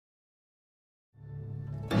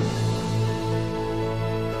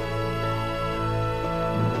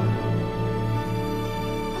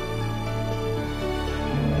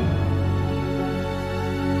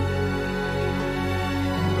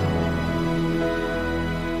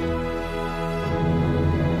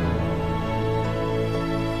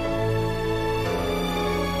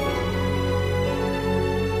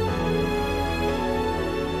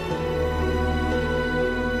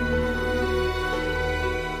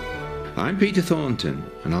I'm Peter Thornton,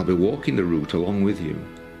 and I'll be walking the route along with you.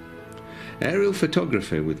 Aerial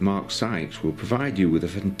photography with Mark Sykes will provide you with a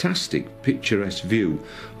fantastic picturesque view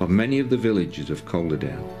of many of the villages of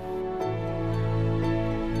Calderdale.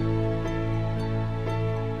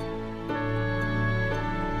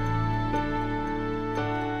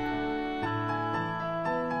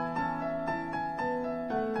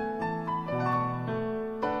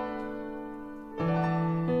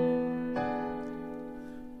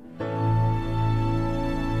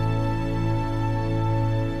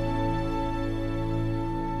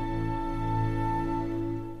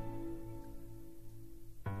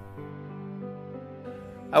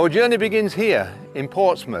 Our journey begins here in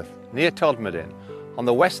Portsmouth, near Todmorden, on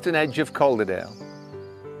the western edge of Calderdale.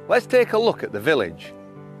 Let's take a look at the village.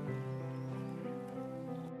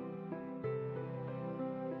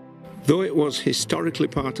 Though it was historically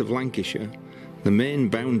part of Lancashire, the main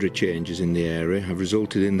boundary changes in the area have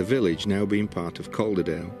resulted in the village now being part of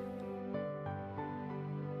Calderdale.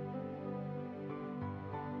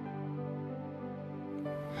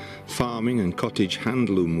 Farming and cottage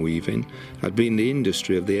handloom weaving had been the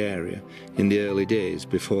industry of the area in the early days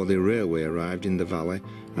before the railway arrived in the valley,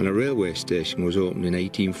 and a railway station was opened in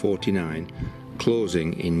 1849,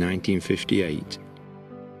 closing in 1958.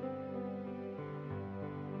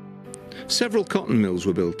 Several cotton mills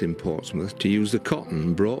were built in Portsmouth to use the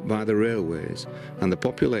cotton brought by the railways, and the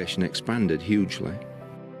population expanded hugely.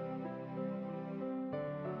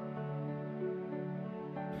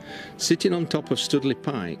 Sitting on top of Studley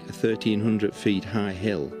Pike, a 1,300 feet high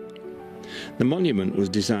hill, the monument was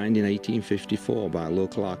designed in 1854 by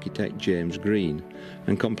local architect James Green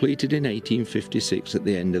and completed in 1856 at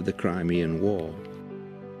the end of the Crimean War.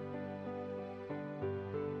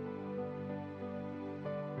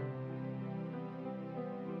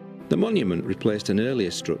 The monument replaced an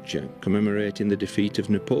earlier structure commemorating the defeat of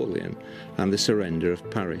Napoleon and the surrender of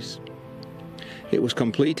Paris. It was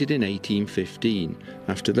completed in 1815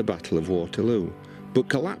 after the Battle of Waterloo, but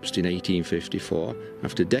collapsed in 1854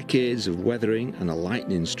 after decades of weathering and a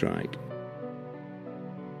lightning strike.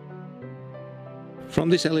 From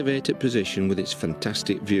this elevated position with its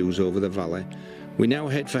fantastic views over the valley, we now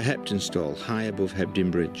head for Heptonstall, high above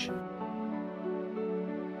Hebden Bridge.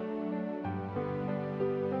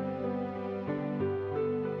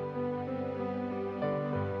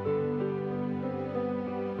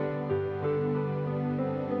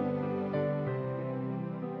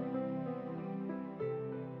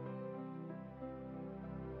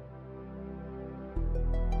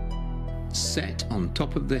 Set on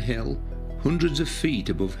top of the hill, hundreds of feet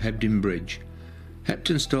above Hebden Bridge,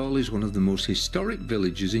 Heptonstall is one of the most historic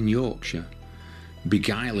villages in Yorkshire,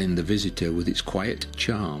 beguiling the visitor with its quiet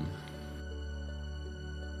charm.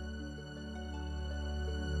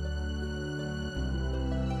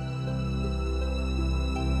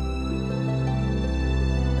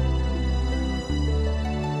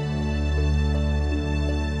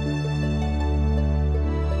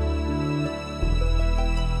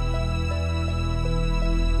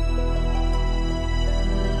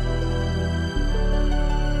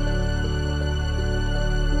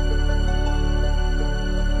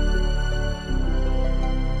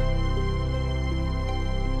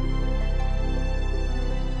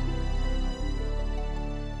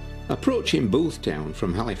 Approaching Boothtown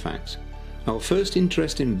from Halifax, our first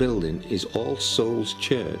interesting building is All Souls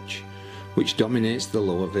Church, which dominates the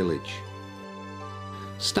lower village.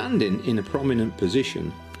 Standing in a prominent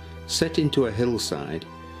position, set into a hillside,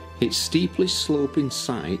 its steeply sloping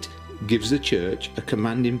site gives the church a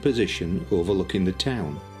commanding position overlooking the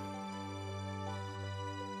town.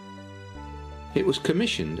 It was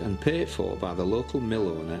commissioned and paid for by the local mill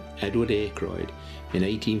owner Edward Aykroyd in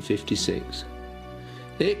 1856.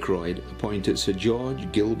 Aykroyd appointed Sir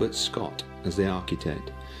George Gilbert Scott as the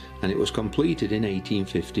architect, and it was completed in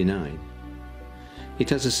 1859. It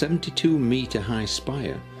has a 72-metre high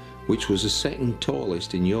spire, which was the second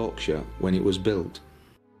tallest in Yorkshire when it was built.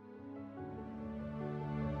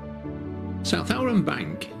 Southowram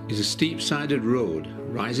Bank is a steep-sided road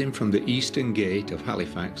rising from the eastern gate of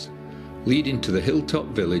Halifax, leading to the hilltop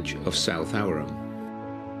village of Southowram.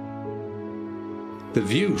 The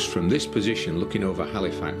views from this position looking over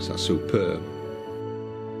Halifax are superb.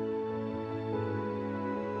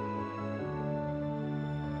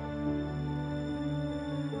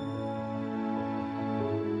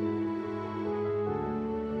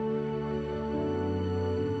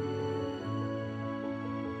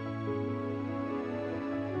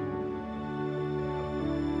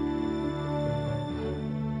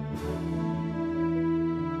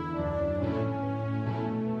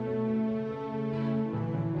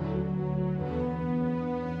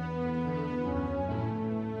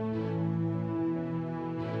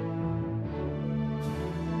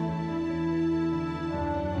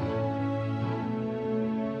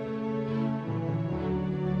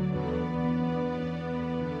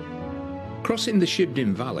 Crossing the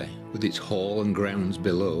Shibden Valley with its hall and grounds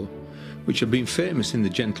below, which have been famous in the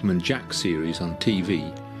Gentleman Jack series on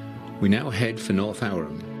TV, we now head for North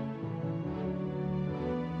Ourham.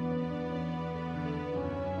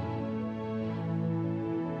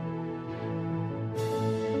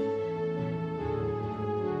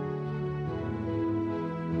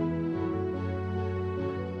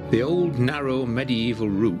 The old narrow medieval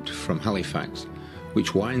route from Halifax,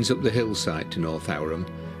 which winds up the hillside to North Ourham,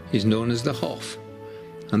 is known as the Hoff,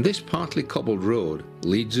 and this partly cobbled road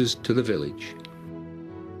leads us to the village.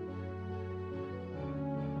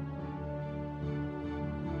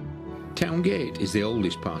 Town Gate is the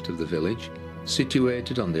oldest part of the village,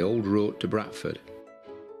 situated on the old road to Bradford.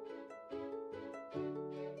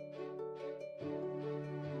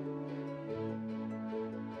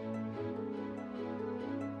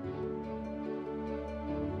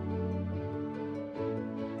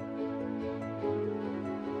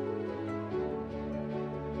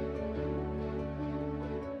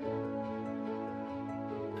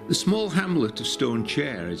 The small hamlet of Stone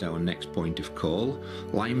Chair is our next point of call,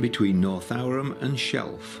 lying between North Ourham and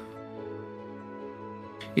Shelf.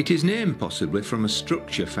 It is named possibly from a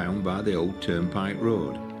structure found by the old Turnpike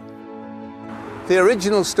Road. The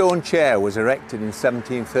original stone chair was erected in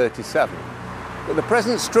 1737, but the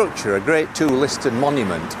present structure, a Grade II listed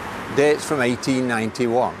monument, dates from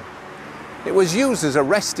 1891. It was used as a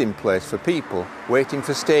resting place for people waiting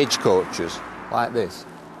for stagecoaches, like this.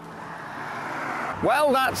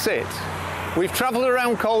 Well, that's it. We've travelled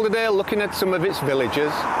around Calderdale looking at some of its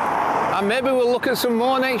villages, and maybe we'll look at some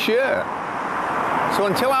more next year. So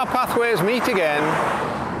until our pathways meet again,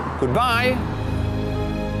 goodbye.